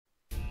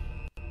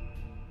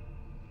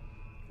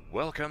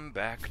Welcome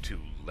back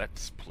to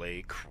Let's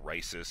Play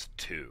Crysis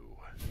 2.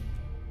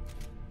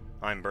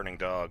 I'm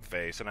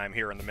BurningDogFace, and I'm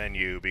here in the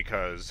menu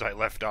because I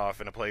left off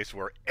in a place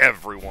where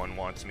everyone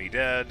wants me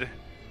dead.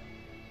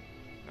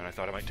 And I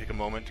thought I might take a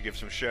moment to give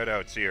some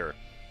shoutouts here.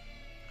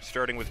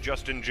 Starting with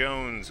Justin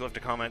Jones, who left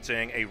a comment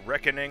saying, "A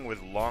reckoning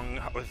with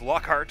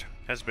Lockhart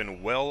has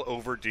been well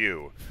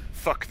overdue.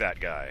 Fuck that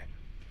guy."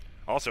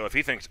 Also, if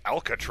he thinks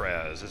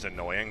Alcatraz is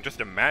annoying, just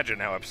imagine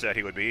how upset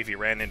he would be if he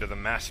ran into the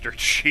Master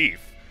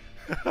Chief.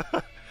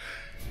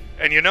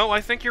 And you know,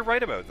 I think you're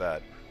right about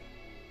that.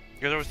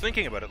 Because I was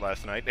thinking about it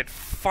last night, it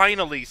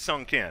finally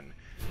sunk in.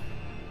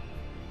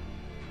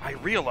 I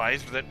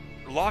realized that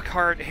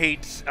Lockhart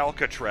hates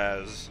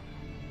Alcatraz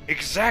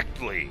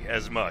exactly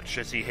as much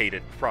as he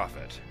hated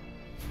Prophet.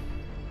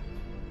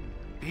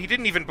 He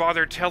didn't even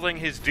bother telling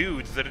his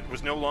dudes that it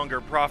was no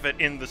longer Prophet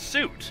in the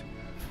suit.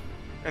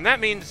 And that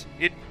means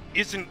it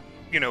isn't,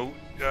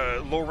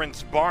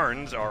 Lawrence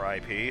Barnes,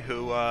 R.I.P.,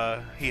 who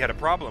he had a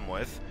problem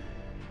with.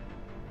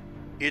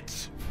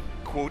 It's,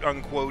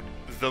 quote-unquote,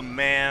 the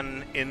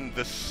man in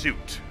the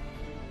suit.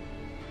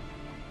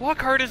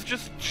 Lockhart is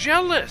just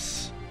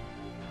jealous!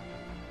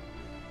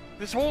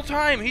 This whole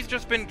time, he's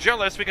just been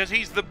jealous because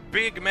he's the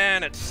big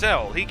man at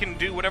Cell. He can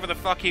do whatever the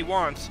fuck he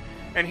wants,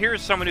 and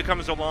here's someone who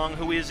comes along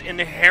who is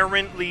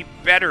inherently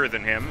better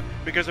than him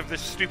because of this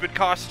stupid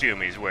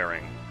costume he's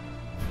wearing.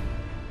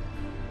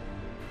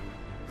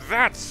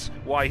 That's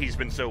why he's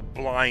been so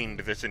blind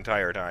this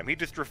entire time. He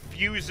just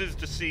refuses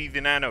to see the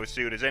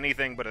nanosuit as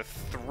anything but a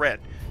threat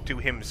to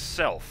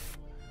himself.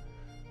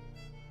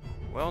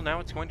 Well, now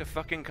it's going to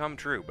fucking come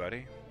true,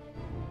 buddy.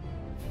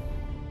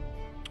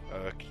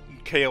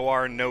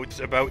 KOR notes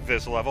about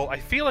this level. I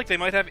feel like they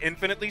might have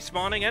infinitely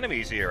spawning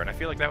enemies here, and I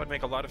feel like that would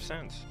make a lot of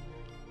sense.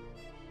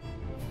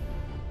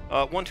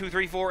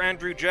 1234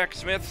 Andrew Jack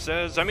Smith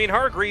says, I mean,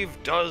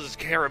 Hargreave does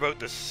care about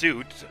the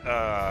suit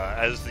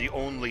as the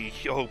only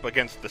hope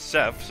against the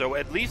Ceph, so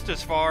at least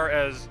as far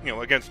as,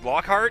 against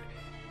Lockhart,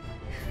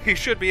 he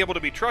should be able to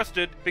be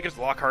trusted because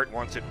Lockhart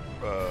wants it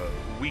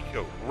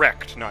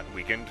wrecked, not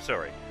weakened,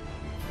 sorry.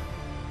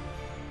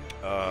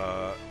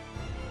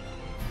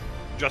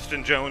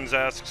 Justin Jones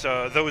asks,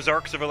 those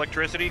arcs of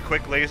electricity,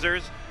 quick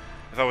lasers?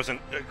 If I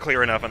wasn't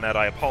clear enough on that,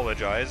 I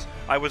apologize.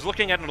 I was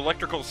looking at an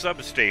electrical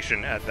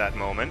substation at that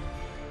moment,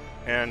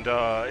 and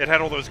it had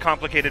all those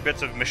complicated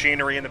bits of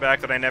machinery in the back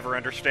that I never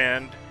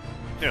understand.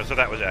 So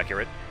that was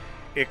accurate.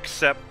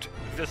 Except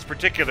this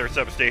particular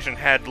substation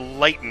had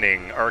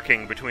lightning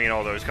arcing between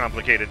all those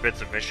complicated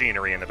bits of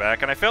machinery in the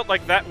back, and I felt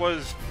like that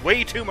was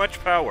way too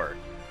much power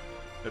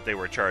that they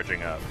were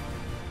charging up.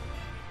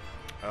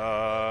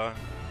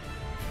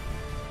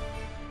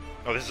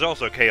 Oh, this is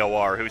also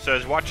KOR, who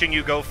says, watching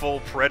you go full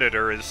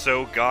Predator is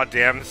so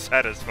goddamn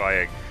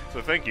satisfying.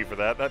 So thank you for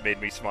that. That made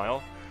me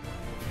smile.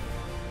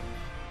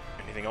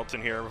 Anything else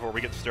in here before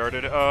we get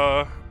started?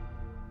 Oh,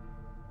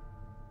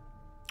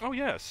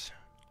 yes.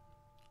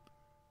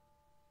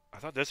 I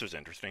thought this was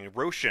interesting.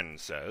 Roshan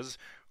says,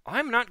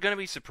 I'm not going to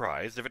be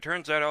surprised if it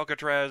turns out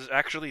Alcatraz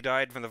actually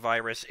died from the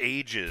virus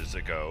ages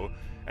ago,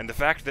 and the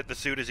fact that the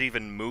suit is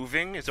even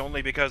moving is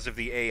only because of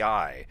the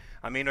AI.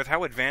 I mean, with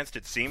how advanced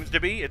it seems to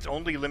be, its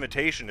only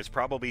limitation is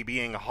probably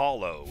being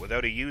hollow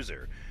without a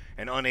user,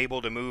 and unable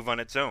to move on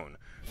its own.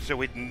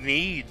 So it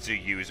needs a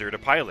user to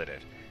pilot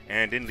it,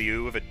 and in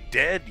lieu of a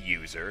dead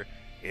user,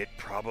 it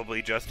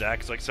probably just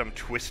acts like some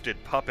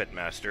twisted puppet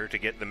master to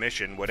get the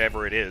mission,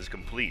 whatever it is,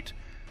 complete.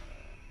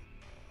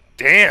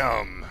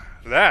 Damn!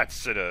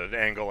 That's at an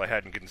angle I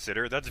hadn't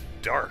considered. That's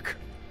dark.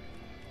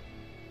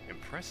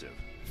 Impressive.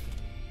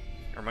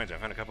 That reminds me, I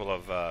found a couple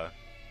of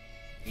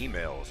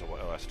emails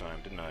last time,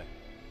 didn't I?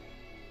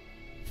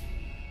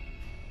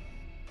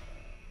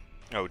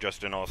 Oh,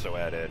 Justin also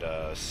added,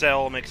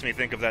 Cell makes me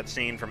think of that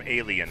scene from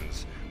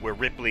Aliens, where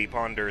Ripley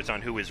ponders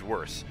on who is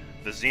worse,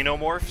 the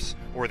xenomorphs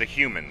or the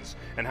humans,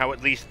 and how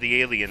at least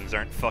the aliens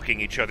aren't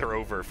fucking each other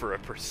over for a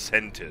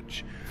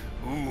percentage.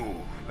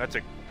 Ooh, that's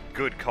a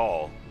good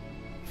call.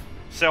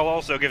 Cell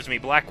also gives me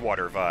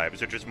Blackwater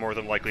vibes, which is more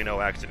than likely no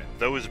accident.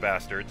 Those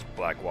bastards,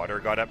 Blackwater,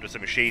 got up to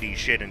some shady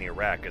shit in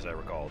Iraq, as I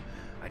recall.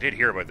 I did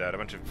hear about that, a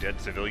bunch of dead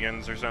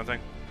civilians or something.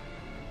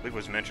 I believe it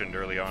was mentioned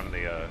early on in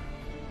the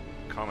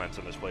comments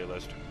on this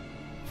playlist.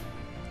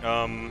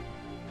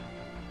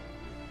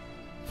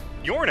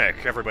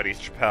 Yornik, everybody's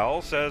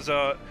pal, says,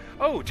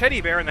 oh, Teddy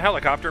Bear in the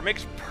helicopter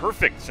makes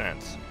perfect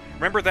sense.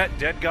 Remember that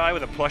dead guy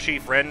with a plushy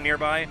friend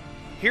nearby?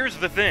 Here's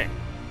the thing.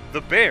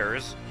 The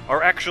bears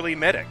are actually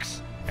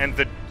medics. And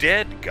the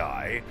dead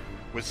guy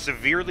was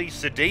severely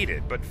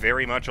sedated, but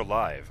very much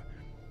alive.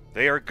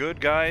 They are good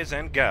guys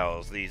and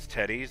gals, these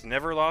teddies,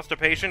 never lost a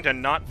patient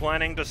and not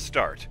planning to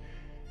start.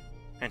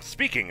 And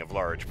speaking of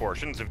large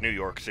portions of New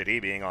York City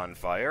being on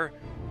fire,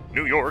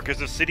 New York is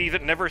a city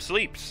that never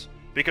sleeps,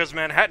 because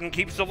Manhattan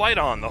keeps the light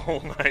on the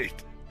whole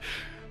night.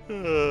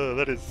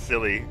 That is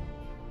silly.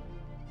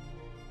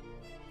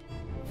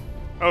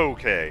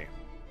 Okay.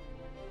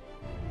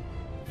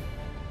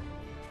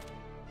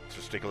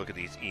 Take a look at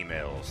these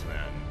emails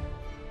then.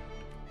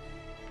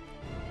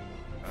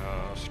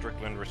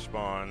 Strickland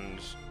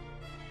responds,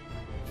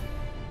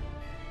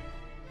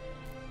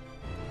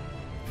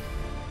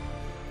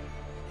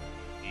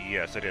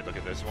 Yes, I did look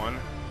at this one.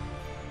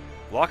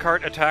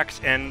 Lockhart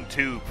attacks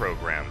N2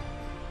 program.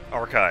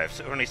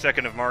 Archives,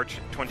 22nd of March,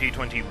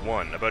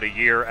 2021, about a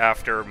year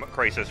after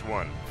Crysis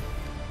 1.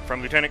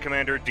 From Lieutenant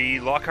Commander D.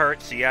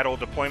 Lockhart, Seattle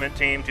Deployment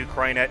Team to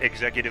Crynet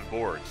Executive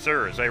Board.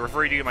 Sirs, I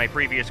refer you to my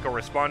previous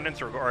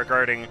correspondence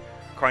regarding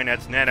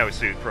Crynet's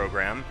nanosuit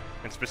program,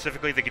 and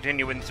specifically the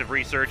continuance of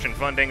research and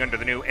funding under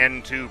the new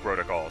N2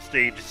 protocol,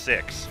 Stage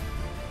 6.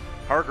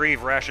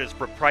 Hargreave Rash's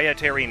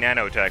proprietary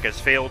nanotech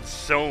has failed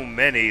so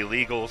many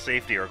legal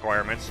safety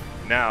requirements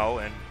now,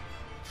 and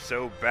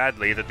so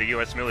badly that the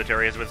U.S.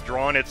 military has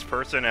withdrawn its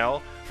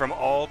personnel from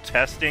all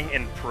testing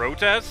in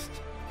protest?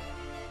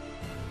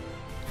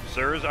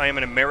 Sirs, I am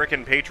an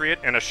American patriot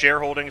and a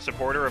shareholding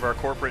supporter of our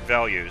corporate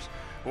values.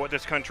 What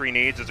this country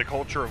needs is a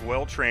culture of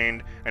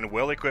well-trained and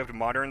well-equipped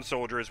modern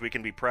soldiers we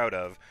can be proud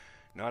of,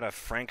 not a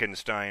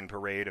Frankenstein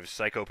parade of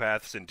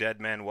psychopaths and dead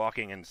men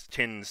walking in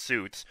tin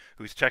suits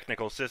whose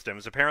technical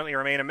systems apparently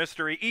remain a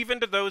mystery even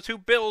to those who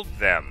build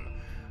them.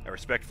 I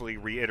respectfully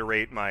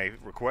reiterate my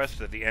request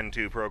that the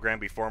N2 program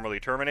be formally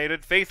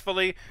terminated.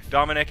 Faithfully,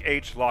 Dominic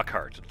H.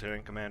 Lockhart,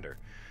 Lieutenant Commander.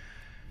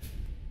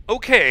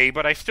 Okay,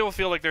 but I still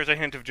feel like there's a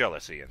hint of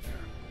jealousy in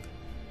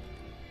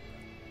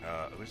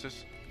there. Who's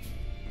this?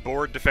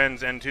 Board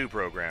defends N2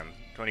 program.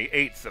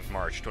 28th of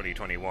March,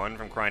 2021,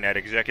 from Crynet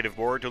Executive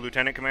Board to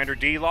Lieutenant Commander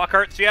D.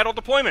 Lockhart, Seattle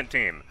Deployment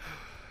Team.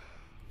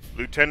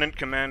 Lieutenant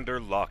Commander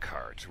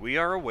Lockhart, we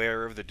are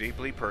aware of the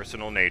deeply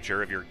personal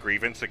nature of your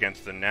grievance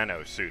against the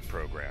nanosuit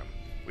program.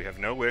 We have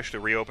no wish to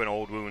reopen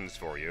old wounds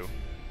for you.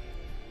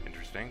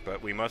 Interesting,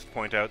 but we must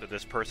point out that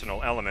this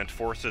personal element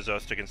forces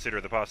us to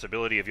consider the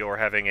possibility of your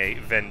having a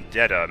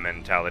vendetta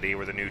mentality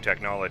where the new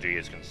technology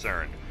is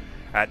concerned.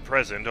 At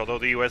present, although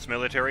the U.S.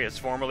 military has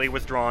formally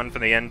withdrawn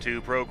from the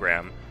N2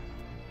 program,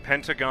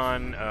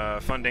 Pentagon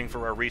funding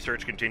for our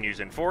research continues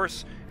in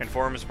force and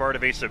forms part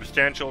of a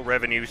substantial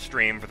revenue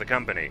stream for the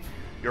company.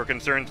 Your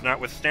concerns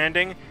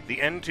notwithstanding, the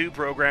N2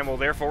 program will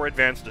therefore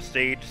advance to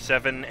Stage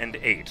 7 and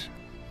 8.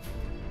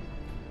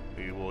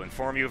 We will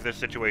inform you if this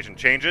situation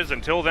changes.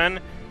 Until then,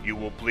 you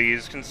will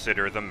please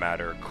consider the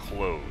matter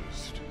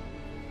closed.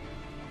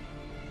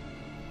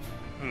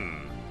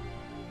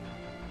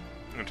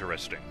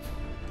 Interesting.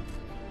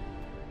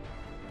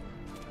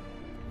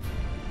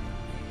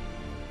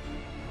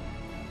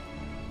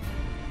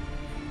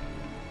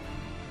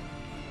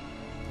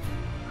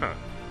 Huh.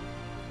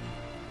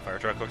 Fire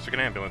truck looks like an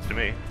ambulance to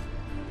me.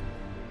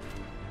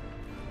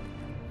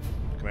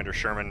 Commander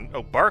Sherman...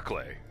 Oh,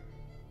 Barclay!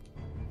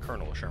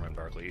 Colonel Sherman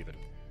Barclay, even.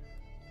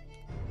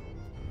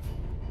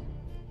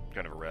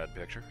 Kind of a rad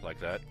picture, like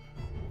that.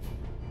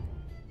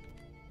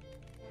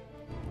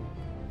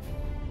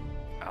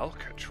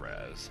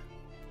 Alcatraz.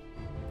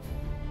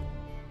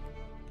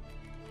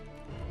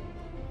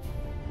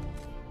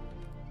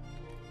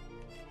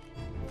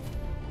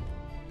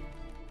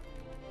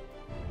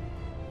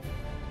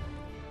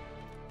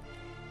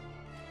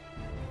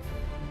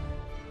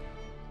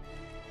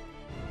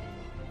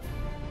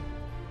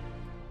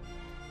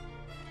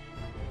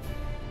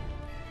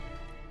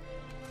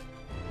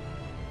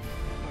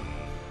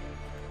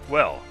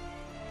 Well,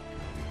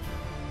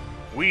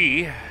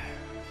 we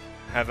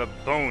have a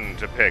bone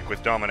to pick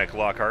with Dominic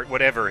Lockhart,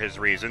 whatever his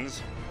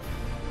reasons.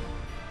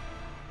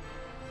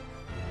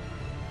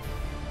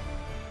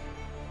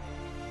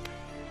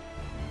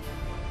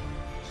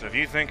 So if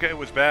you think it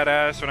was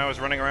badass when I was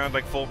running around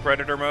like full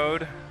Predator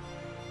mode,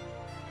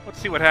 let's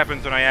see what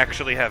happens when I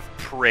actually have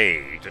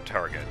prey to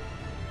target.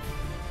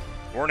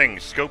 Warning,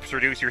 scopes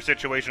reduce your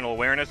situational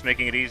awareness,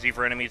 making it easy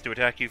for enemies to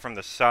attack you from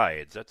the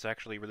sides. That's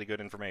actually really good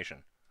information.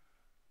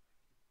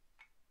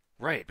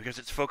 Right, because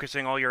it's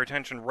focusing all your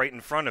attention right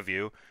in front of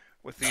you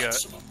with the,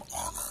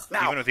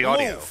 even with the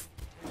audio.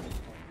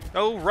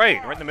 Oh, right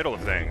in the middle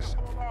of things.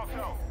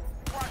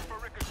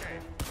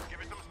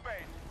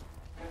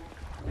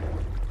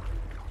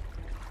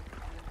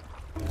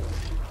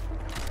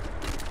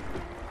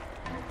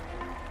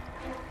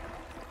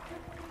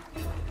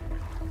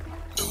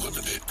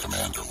 Eliminate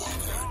Commander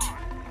Lockhart.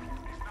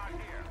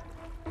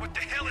 What the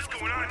hell is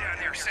going on down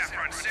there,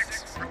 Saffron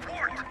 6?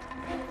 Report!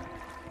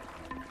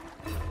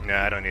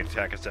 Nah, I don't need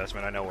attack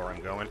assessment. I know where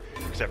I'm going.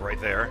 Except right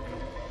there.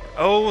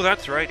 Oh,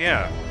 that's right,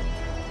 yeah.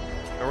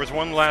 There was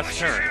one last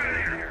turn.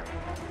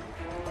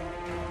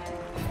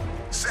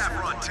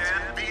 Saffron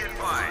 10, be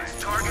advised.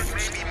 Target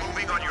may be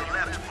moving on your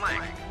left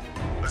flank.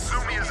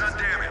 Assume he is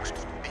undamaged.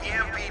 The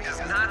EMP does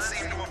not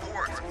seem to have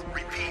worked.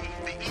 Repeat,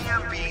 the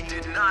EMP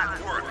did not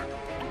work.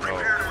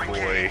 Prepare to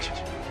engage.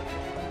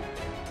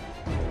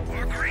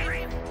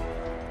 Agreed.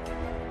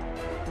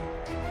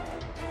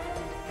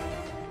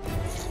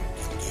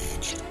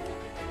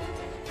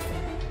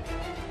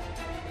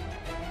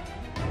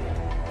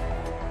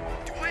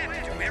 Do I have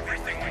to do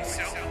everything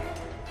myself?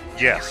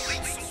 Yes.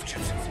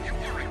 Soldiers, you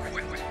are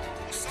equipped.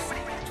 Will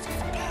somebody use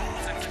those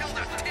balls and kill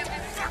that tin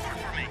fuck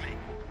for me?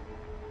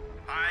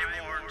 I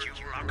warned you,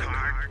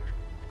 Lockhart.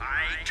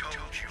 I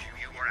told you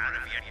you were out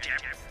of your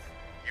depth.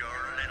 Your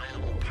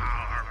little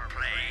power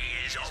play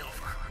is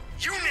over.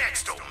 You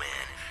next, old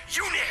man.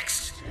 You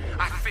next.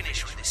 I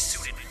finished with this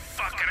suited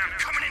fuck, and I'm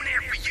coming in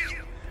there for you.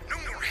 No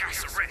more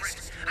house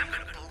arrest. I'm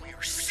gonna blow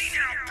your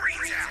senile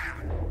brains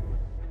out.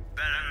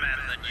 Better men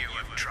than you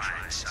have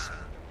tried, son.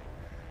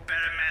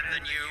 Better men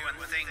than you, and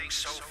things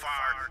so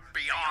far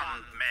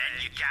beyond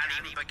men you can't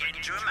even begin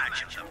to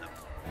imagine them.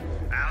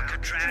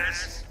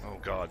 Alcatraz. Oh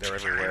god, they're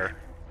everywhere.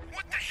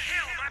 What the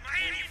hell am I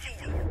paying you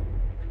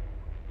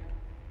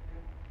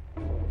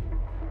for?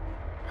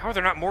 How are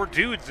there not more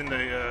dudes in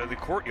the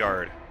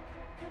courtyard?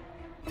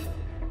 Bring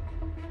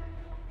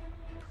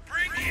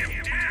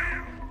him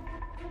down.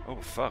 Oh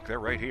fuck, they're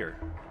right here.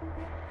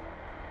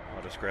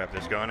 I'll just grab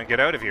this gun and get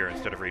out of here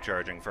instead of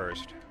recharging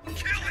first. Kill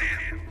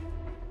him.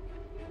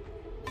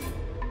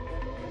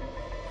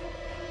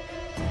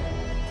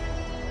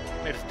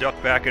 They just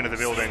duck back into the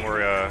building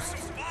where Some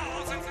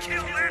balls and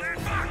kill that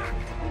fuck.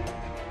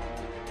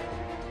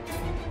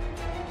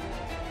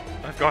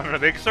 I've gone in a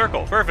big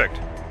circle. Perfect.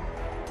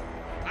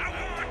 I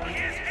want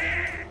his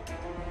head.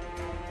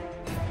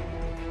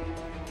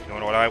 You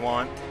know what I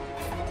want?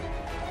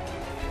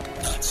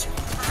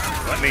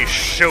 Let me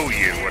show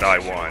you what I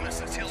want.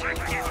 Until I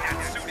get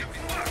that suited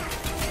fuck.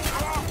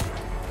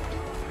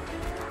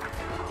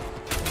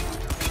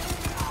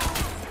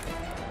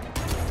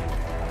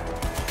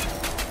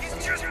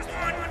 He's just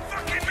one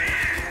fucking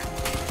man.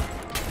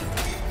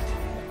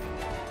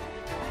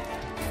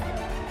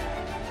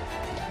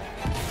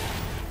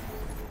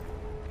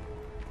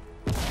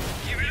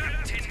 Give it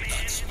up, Tin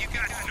Man. You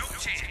got no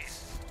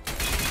chance.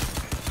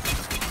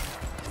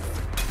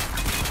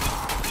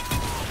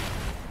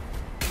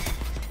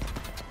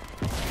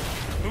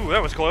 Ooh,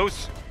 that was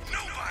close.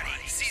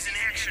 Nobody sees an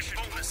action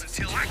bonus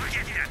until I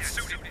get that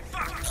suited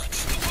fuck.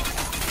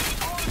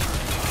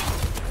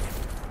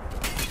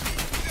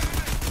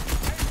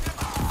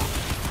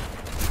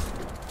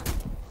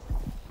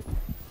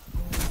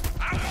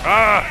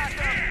 Ah!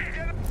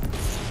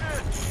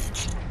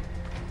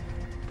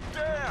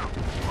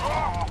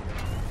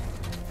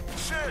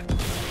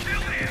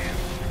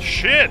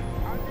 Shit!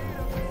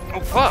 Oh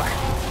fuck!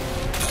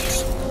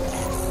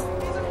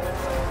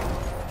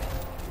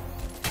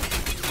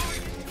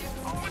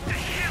 What the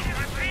hell am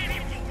I paying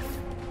him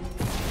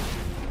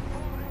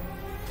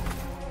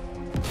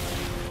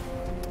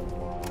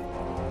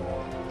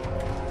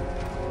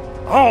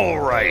for? All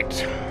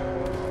right.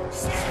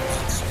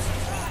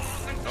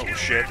 Oh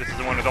shit! This is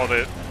the one with all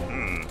the.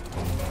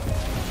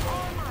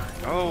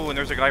 Oh, and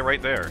there's a guy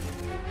right there.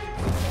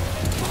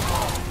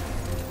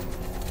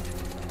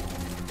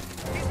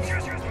 He's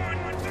just one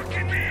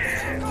fucking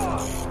man.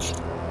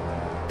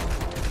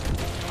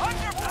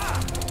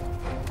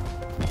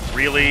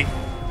 Really?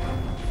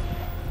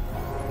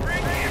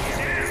 Bring him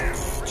down.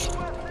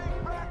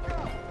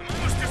 I'm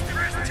almost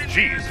distressed, Tin Man.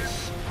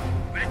 Jesus.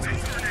 But it's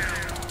over now.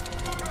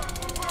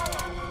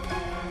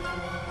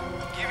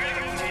 Give it up,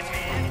 Tin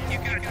Man. You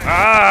got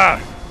Ah!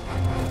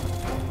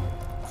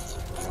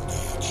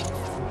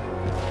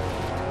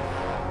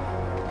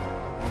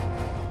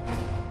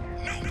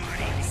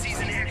 Nobody sees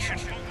an action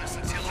bonus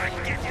until I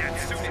get that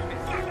suited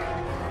fuck.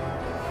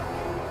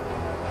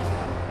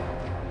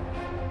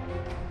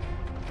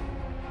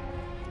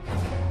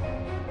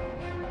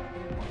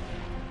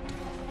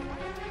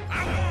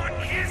 I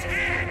want his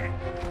head.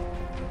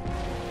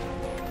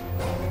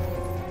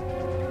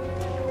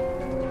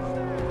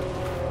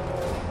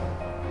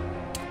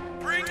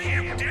 Bring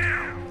him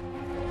down.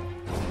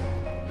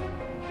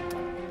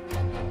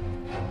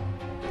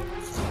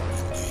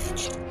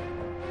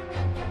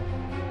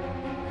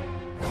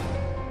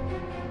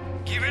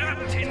 Give it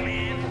up, Tin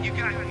Man. You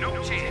got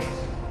no chance.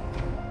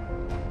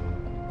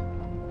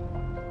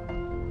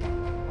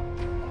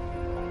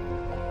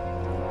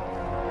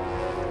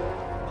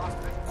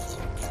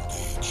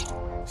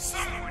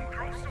 Someone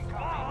throw some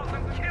balls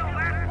and kill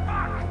that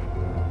fuck.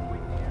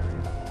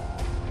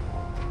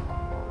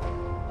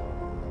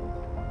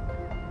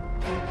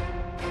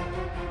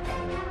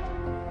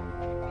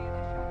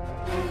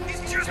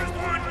 He's just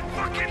one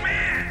fucking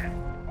man.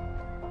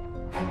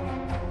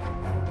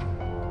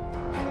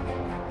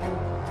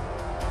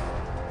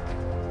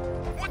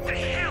 What the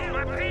hell am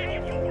I paying you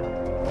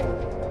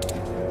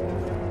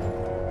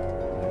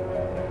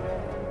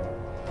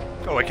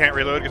for? Oh, I can't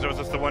reload because it was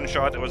just the one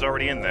shot that was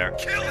already in there.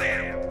 Kill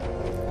him.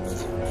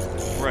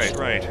 Right,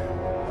 right.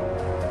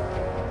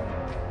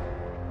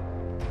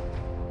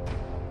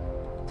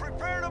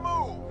 Prepare to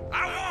move.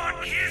 I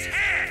want his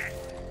head.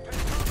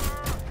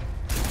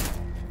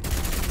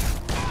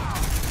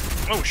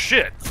 Oh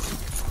shit!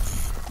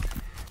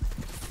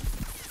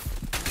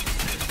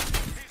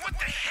 What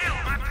the hell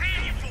am I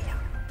paying you for?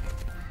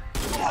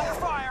 Under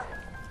fire.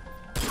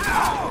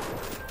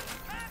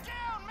 Man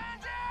down, man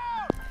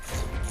down.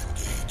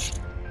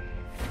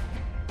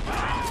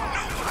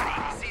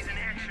 Nobody sees an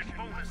action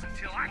bonus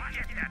until I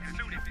get that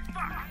suited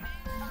fuck.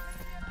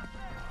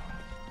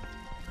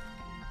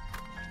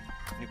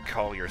 You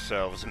call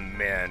yourselves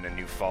men and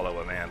you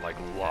follow a man like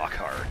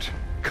Lockhart.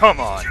 Come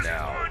on Just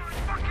now. one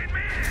fucking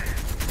man.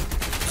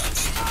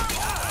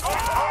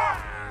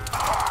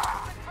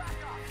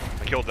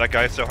 killed that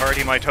guy so hard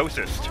he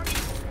mitosised.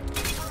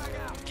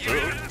 Give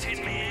it up,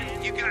 Tin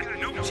Man. You got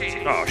no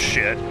chance. Oh,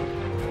 shit.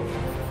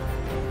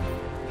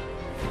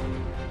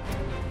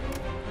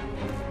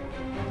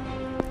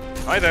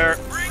 Hi there.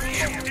 Bring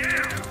him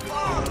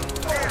down.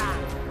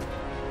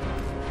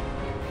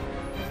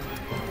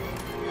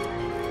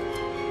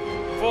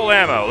 Full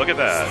ammo, look at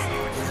that.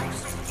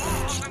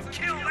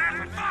 Kill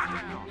that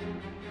fuck.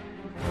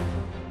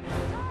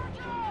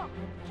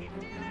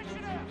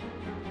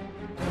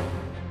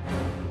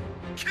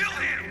 Kill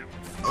him.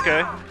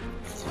 Okay.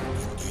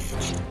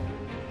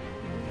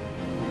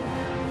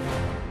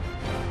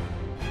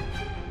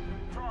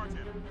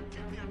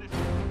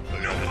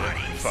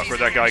 Fuck,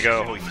 where'd that guy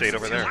go? Oh, he stayed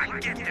over there.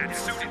 Get that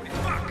suited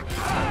fuck.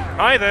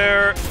 Hi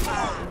there!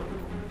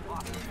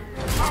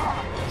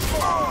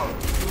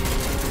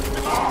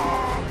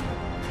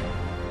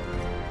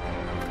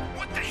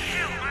 What the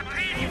hell am I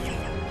paying you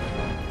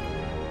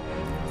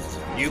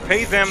for? You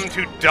pay them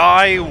to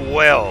die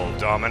well,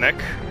 Dominic.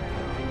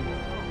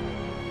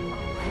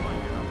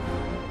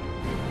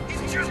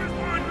 He's just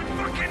one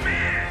fucking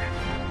man.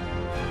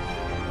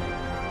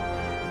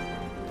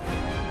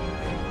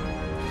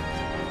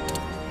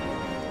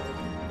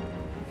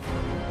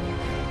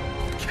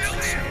 Kill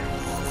him.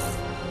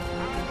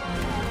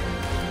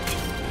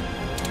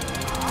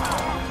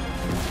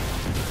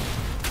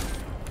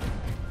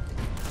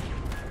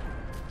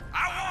 I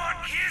want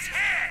his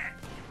head.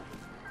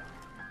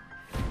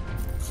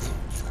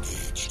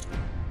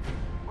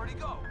 Where'd he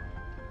go?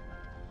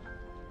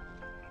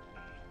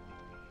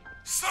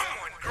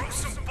 Someone grow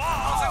some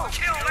balls and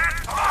kill that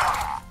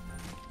fuck!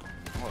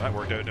 Well, that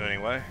worked out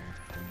anyway.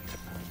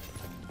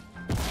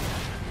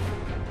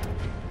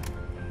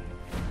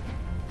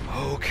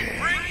 Okay.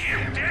 Bring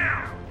him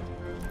down!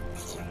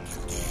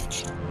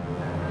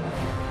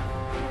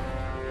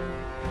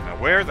 Now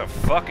where the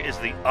fuck is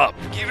the up?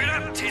 Give it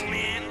up, Tin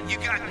Man. You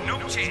got no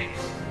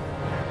chance.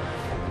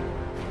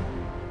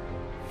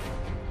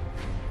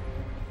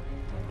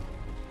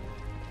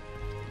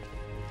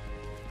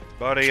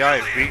 Buddy,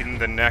 I've beaten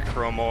the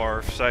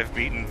necromorphs, I've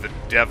beaten the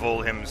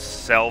devil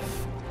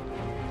himself.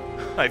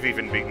 I've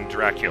even beaten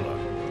Dracula.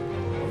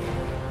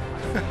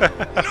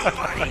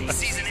 Nobody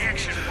sees an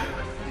action.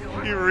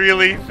 You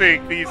really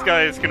think these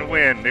guys can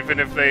win, even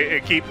if they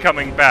keep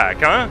coming back,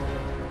 huh?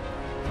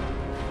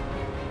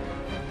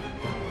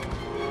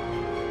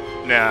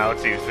 Now,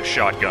 let's use the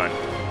shotgun.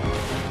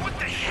 What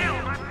the hell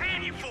am I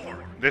paying you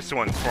for? This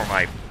one's for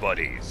my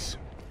buddies.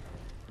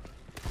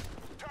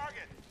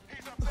 Target,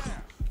 he's up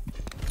there.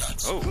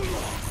 Oh.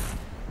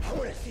 I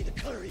want to see the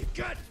color of your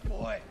guts,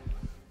 boy.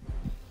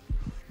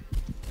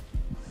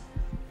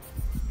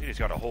 He's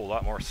got a whole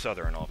lot more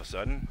southern all of a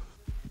sudden.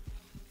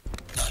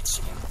 Got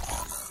some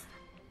armor.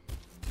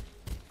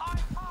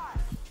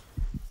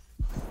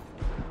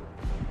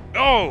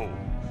 Oh!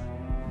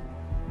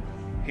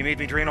 He made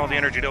me drain all the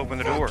energy to open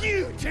the door. Fuck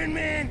you, Tin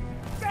Man.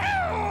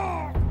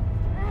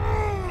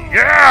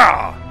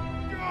 Yeah!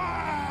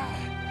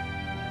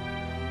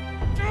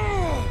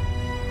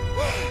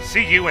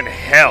 See you in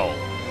hell.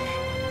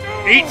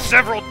 Eat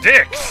several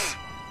dicks!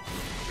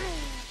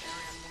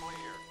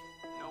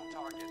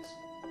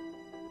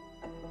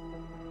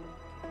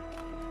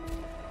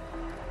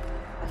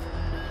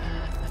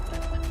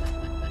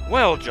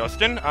 Well,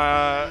 Justin,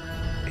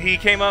 he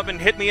came up and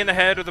hit me in the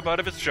head with the butt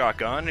of his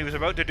shotgun. He was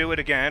about to do it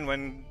again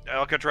when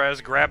Alcatraz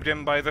grabbed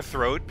him by the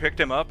throat, picked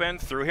him up, and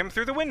threw him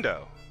through the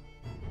window.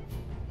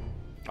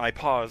 I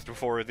paused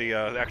before the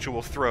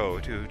actual throw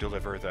to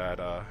deliver that,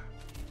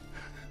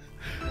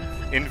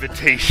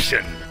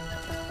 invitation.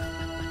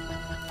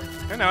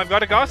 And now I've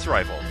got a Gauss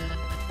rifle.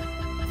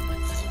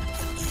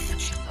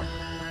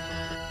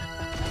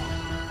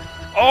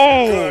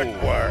 Oh!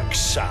 Good work,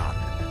 son.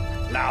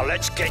 Now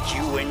let's get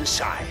you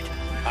inside.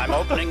 I'm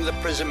opening the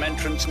prism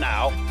entrance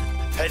now.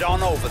 Head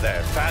on over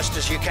there, fast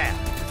as you can.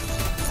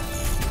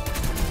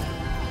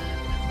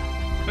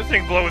 This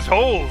thing blows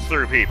holes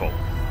through people.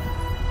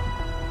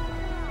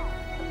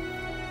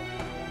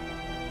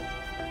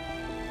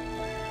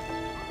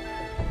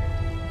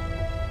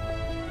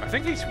 I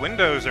think these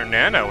windows are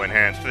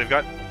nano-enhanced. They've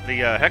got the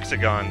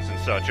hexagons and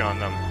such on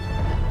them.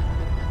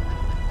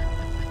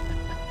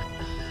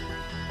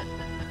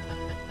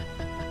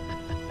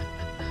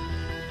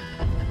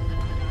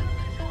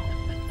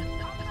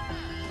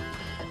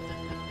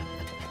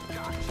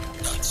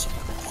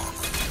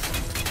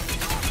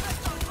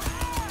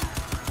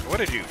 What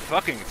did you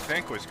fucking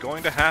think was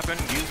going to happen,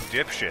 you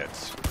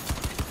dipshits?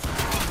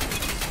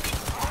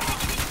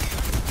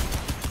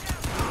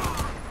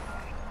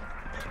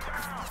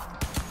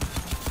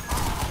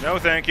 No,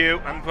 thank you.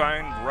 I'm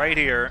fine right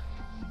here.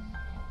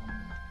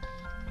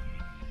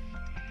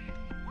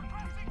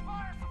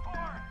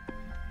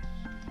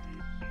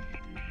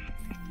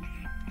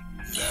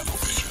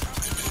 Nanovision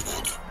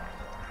enabled.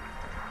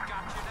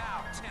 Got you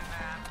now, Tin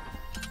Man.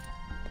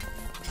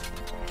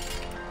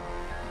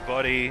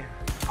 Buddy,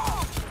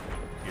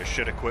 you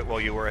should have quit while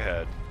you were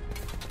ahead.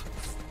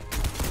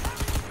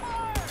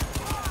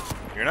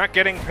 You're not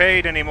getting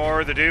paid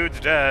anymore, the dude's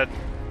dead.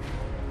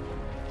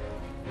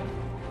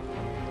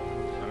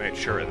 made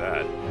sure of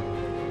that.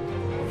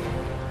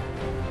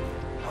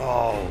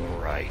 All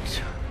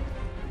right.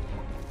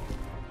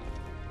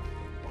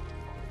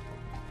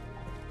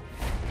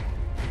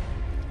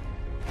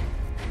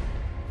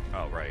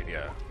 Oh, right,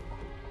 yeah.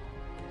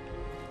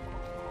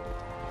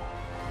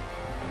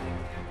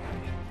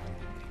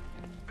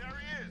 There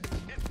he is.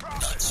 It's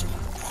Prophet. That's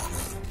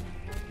armor.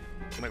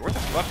 Wait, where the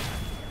fuck?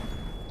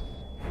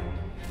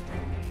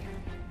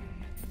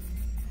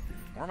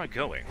 Where am I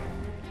going?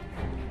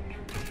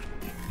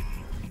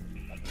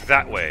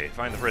 That way.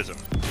 Find the prism.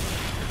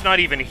 It's not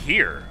even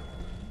here.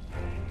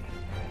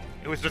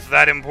 It was just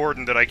that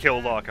important that I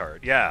killed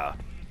Lockhart. Yeah.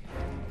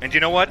 And you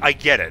know what? I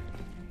get it.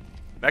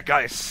 That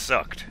guy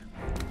sucked.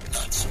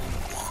 That's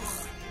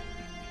armor.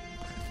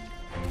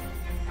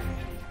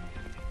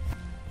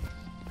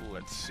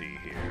 Let's see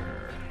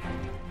here.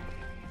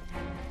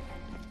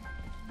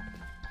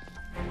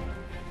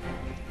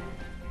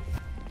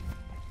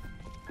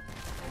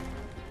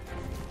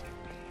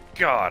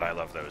 God, I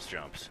love those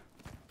jumps.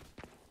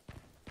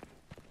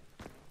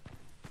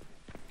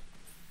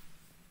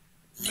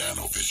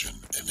 Nanovision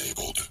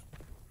enabled.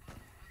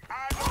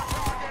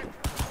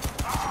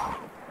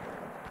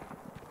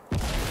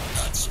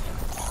 That's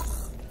armor.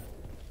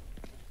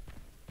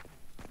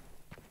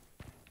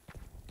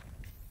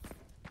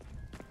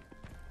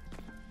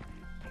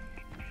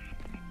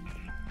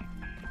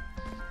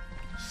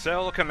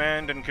 Cell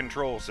Command and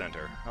Control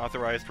Center.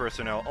 Authorized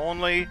personnel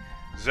only.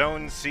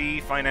 Zone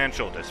C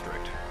Financial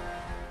District.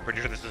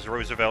 Pretty sure this is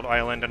Roosevelt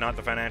Island and not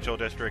the Financial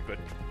District, but...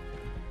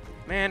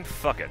 Man,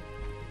 fuck it.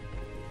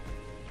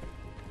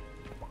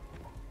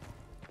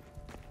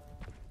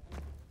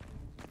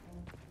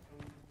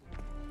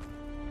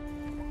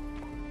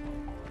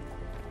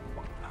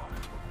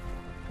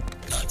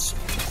 That's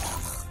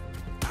armor.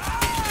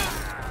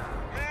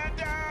 Man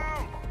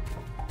down!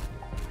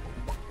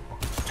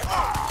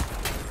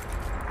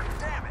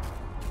 Damn it!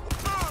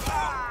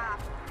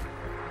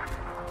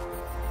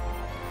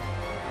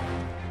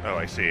 Oh,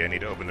 I see. I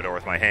need to open the door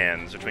with my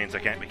hands, which means I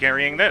can't be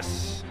carrying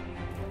this.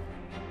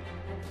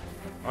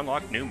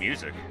 Unlock new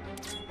music.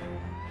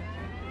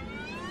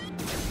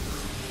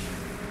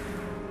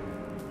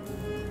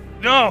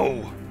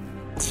 No!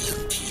 EMP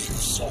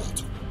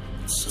assault.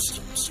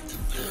 Systems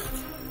impaired.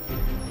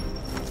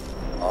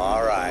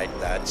 All right,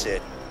 that's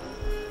it.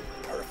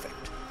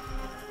 Perfect.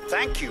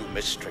 Thank you,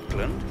 Miss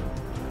Strickland.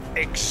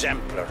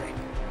 Exemplary.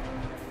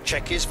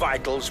 Check his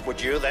vitals,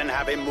 would you, then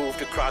have him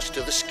moved across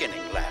to the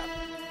skinning lab.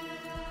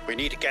 We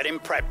need to get him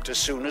prepped as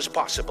soon as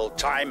possible.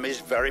 Time is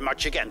very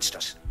much against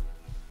us.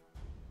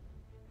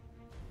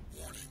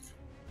 Warning.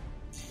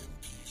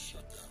 EMP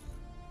shutdown.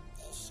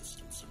 All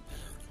systems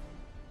impaired.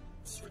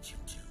 Switching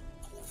to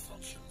core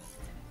function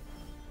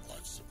mode.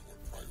 Life support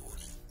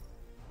priority.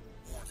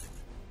 Warning.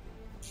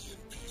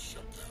 EMP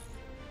shutdown.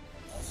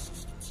 All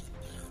systems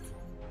impaired.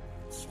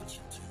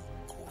 Switching to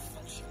core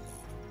function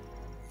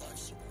mode. Life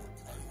support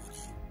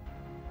priority.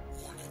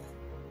 Warning.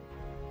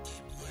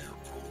 Deep layer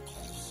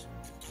protocols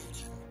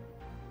engaging.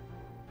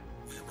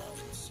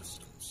 Rerouting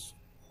systems.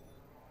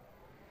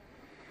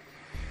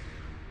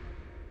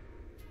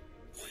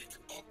 Wake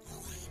up,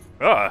 Marine.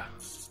 Ah!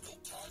 This is no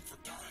time for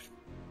time.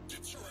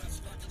 Get your ass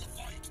back in the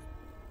fight.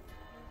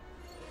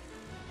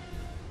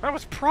 That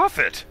was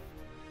Prophet!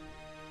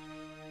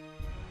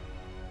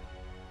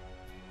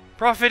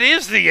 Prophet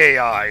is the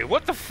AI!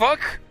 What the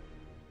fuck?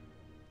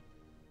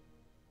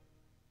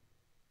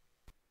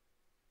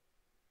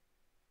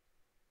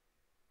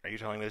 Are you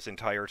telling me this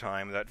entire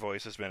time that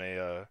voice has been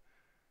a,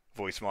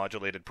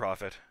 voice-modulated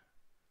Prophet?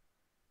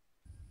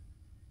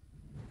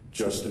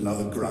 Just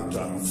another grunt,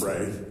 I'm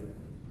afraid.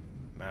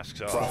 Masks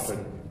off. Prophet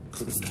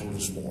could have told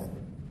us more.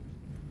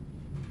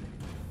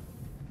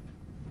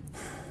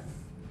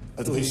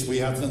 At least we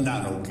have the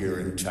nano gear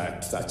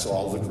intact. That's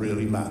all that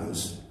really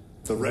matters.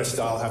 The rest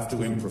I'll have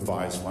to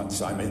improvise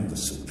once I'm in the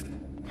suit.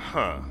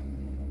 Huh.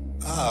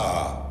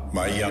 Ah,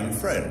 my young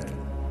friend.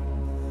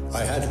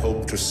 I had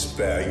hoped to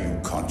spare you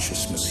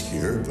consciousness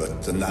here,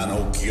 but the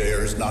nano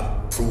gear is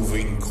not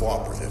proving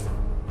cooperative.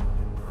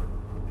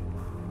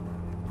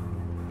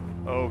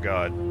 Oh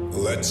god.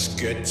 Let's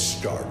get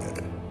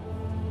started.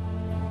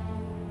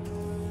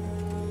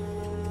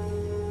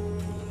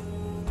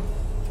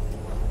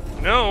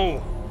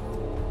 No!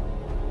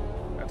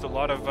 That's a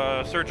lot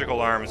of,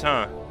 surgical arms,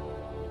 huh?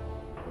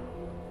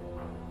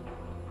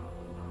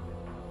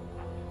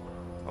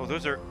 Oh,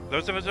 those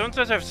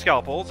ones have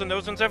scalpels, and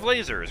those ones have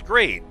lasers.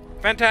 Great!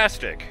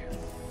 Fantastic!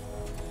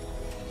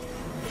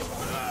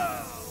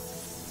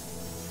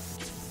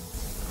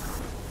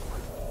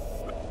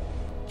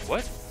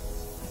 What?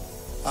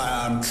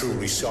 I'm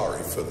truly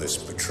sorry for this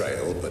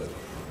betrayal, but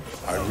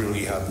I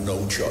really have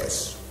no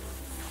choice.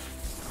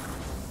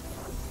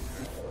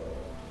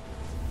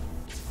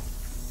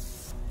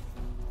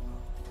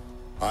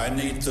 I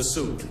need the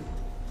suit.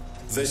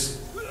 This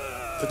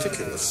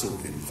particular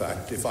suit, in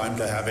fact, if I'm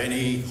to have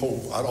any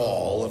hope at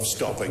all of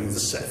stopping the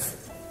Seth.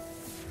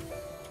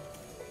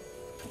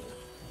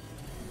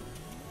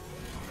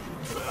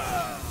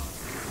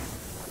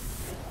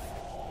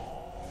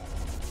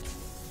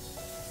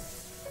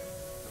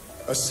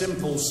 A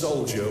simple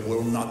soldier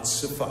will not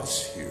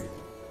suffice here.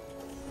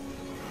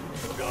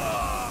 You've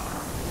got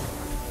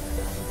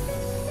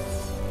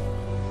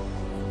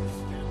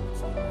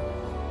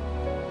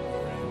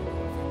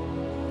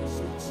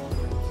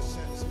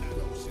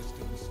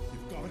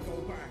to go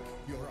back.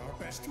 You're our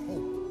best hope.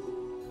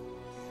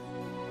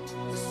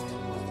 Listen,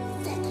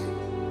 motherfucker.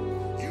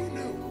 You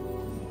knew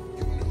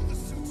the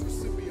suits were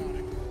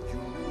symbiotic. You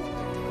knew what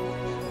they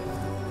did.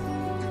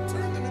 You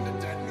turned them into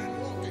dead men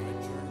walking. I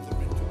turned them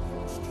into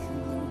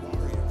post-human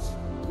warriors.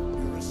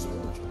 You're a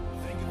soldier.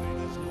 Think of it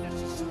as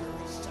necessary.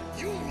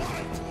 You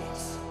lied to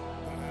us.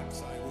 Perhaps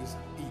I was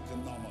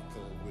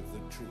economical with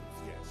the truth,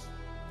 yes.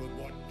 But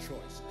what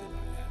choice did I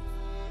have?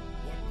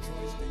 What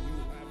choice do you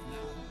have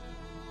now?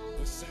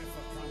 The Ceph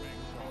are coming,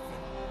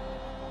 Prophet.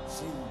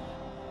 Soon.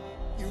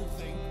 You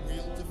think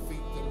we'll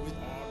defeat them with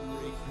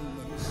ordinary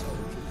human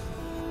soldiers?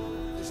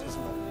 This is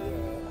not war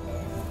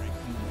ordinary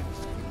humans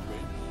can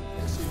win.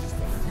 This is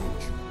the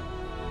future.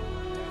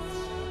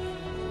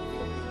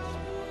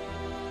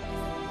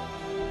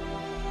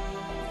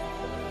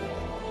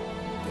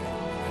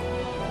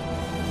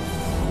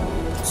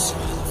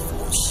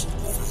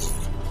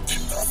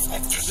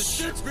 Death's The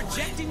suit's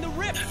rejecting the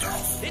rip!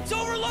 It's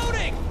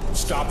overloading!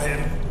 Stop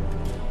him.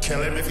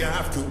 Kill him if you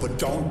have to, but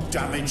don't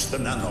damage the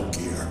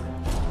nanogear.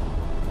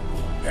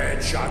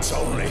 Headshots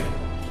only.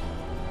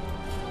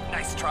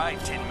 Nice try,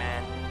 Tin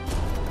Man.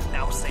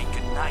 Now say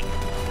goodnight.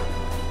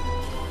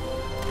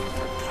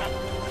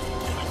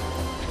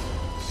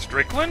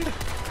 Strickland?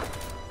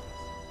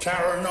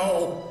 Tara,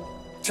 no.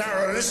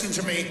 Tara, listen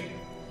to me.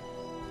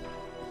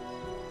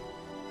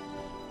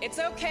 It's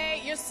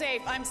okay, you're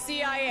safe. I'm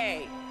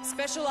CIA.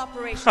 Special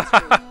Operations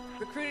Group.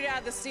 Recruited out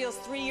of the SEALs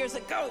 3 years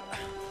ago.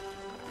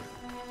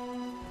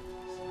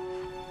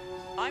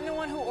 I'm the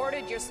one who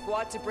ordered your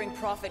squad to bring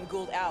Prophet and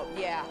Gould out.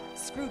 Yeah.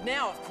 Screwed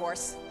now, of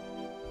course.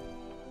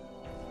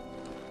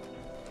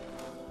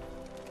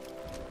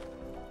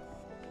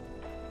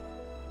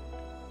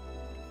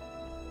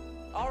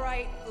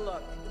 Alright,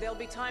 look. There'll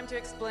be time to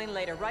explain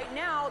later. Right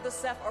now, the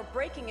Ceph are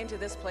breaking into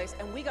this place,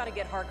 and we gotta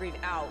get Hargreave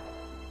out.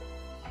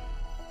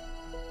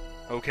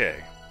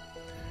 Okay.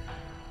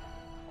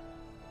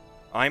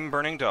 I'm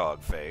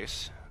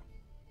BurningDogFace.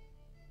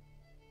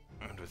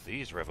 And with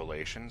these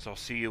revelations, I'll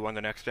see you on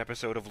the next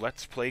episode of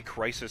Let's Play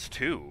Crysis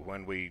 2,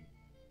 when we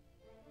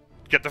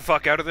get the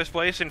fuck out of this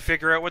place and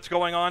figure out what's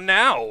going on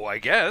now, I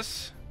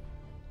guess.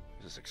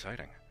 This is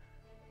exciting.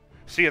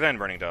 See you then,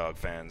 Burning Dog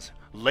fans.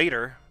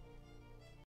 Later.